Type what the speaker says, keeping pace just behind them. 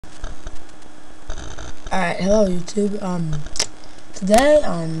Alright, hello YouTube. Today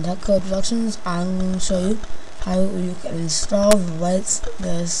on TechCode Productions, I'm going to show you how you can install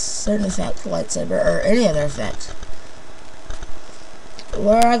the certain effect, lightsaber, or any other effect.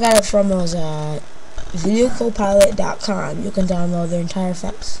 Where I got it from was videocopilot.com. You can download their entire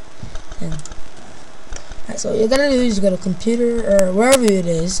effects. Alright, so what you're gonna do is you go to computer or wherever it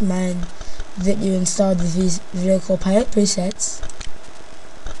is, mine that you installed the Video Copilot presets.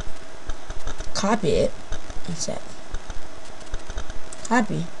 Copy it.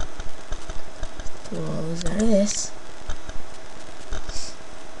 Copy. Close out of this.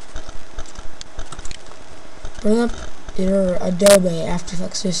 Bring up your Adobe After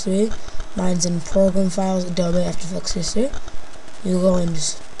Effects history. Mine's in Program Files, Adobe After Effects history. You go into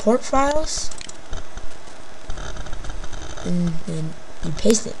Support Files, and then you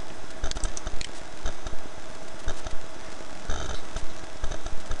paste it.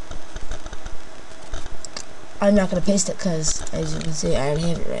 I'm not gonna paste it because, as you can see, I already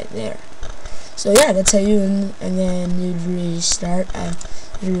have it right there. So yeah, that's how you and then you'd restart.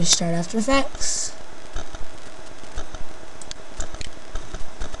 Restart After Effects,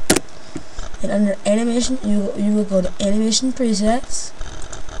 and under Animation, you will go to Animation Presets.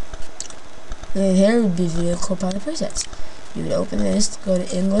 And here would be Video Copilot presets. You would open this, go to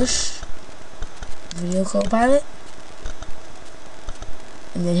English, Video Copilot,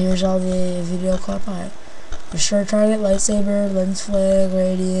 and then here's all the Video Copilot. Restore target, lightsaber, lens flare,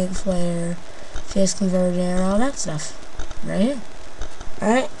 gradient, flare, face converter, and all that stuff. Right here.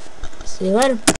 Alright, see you later.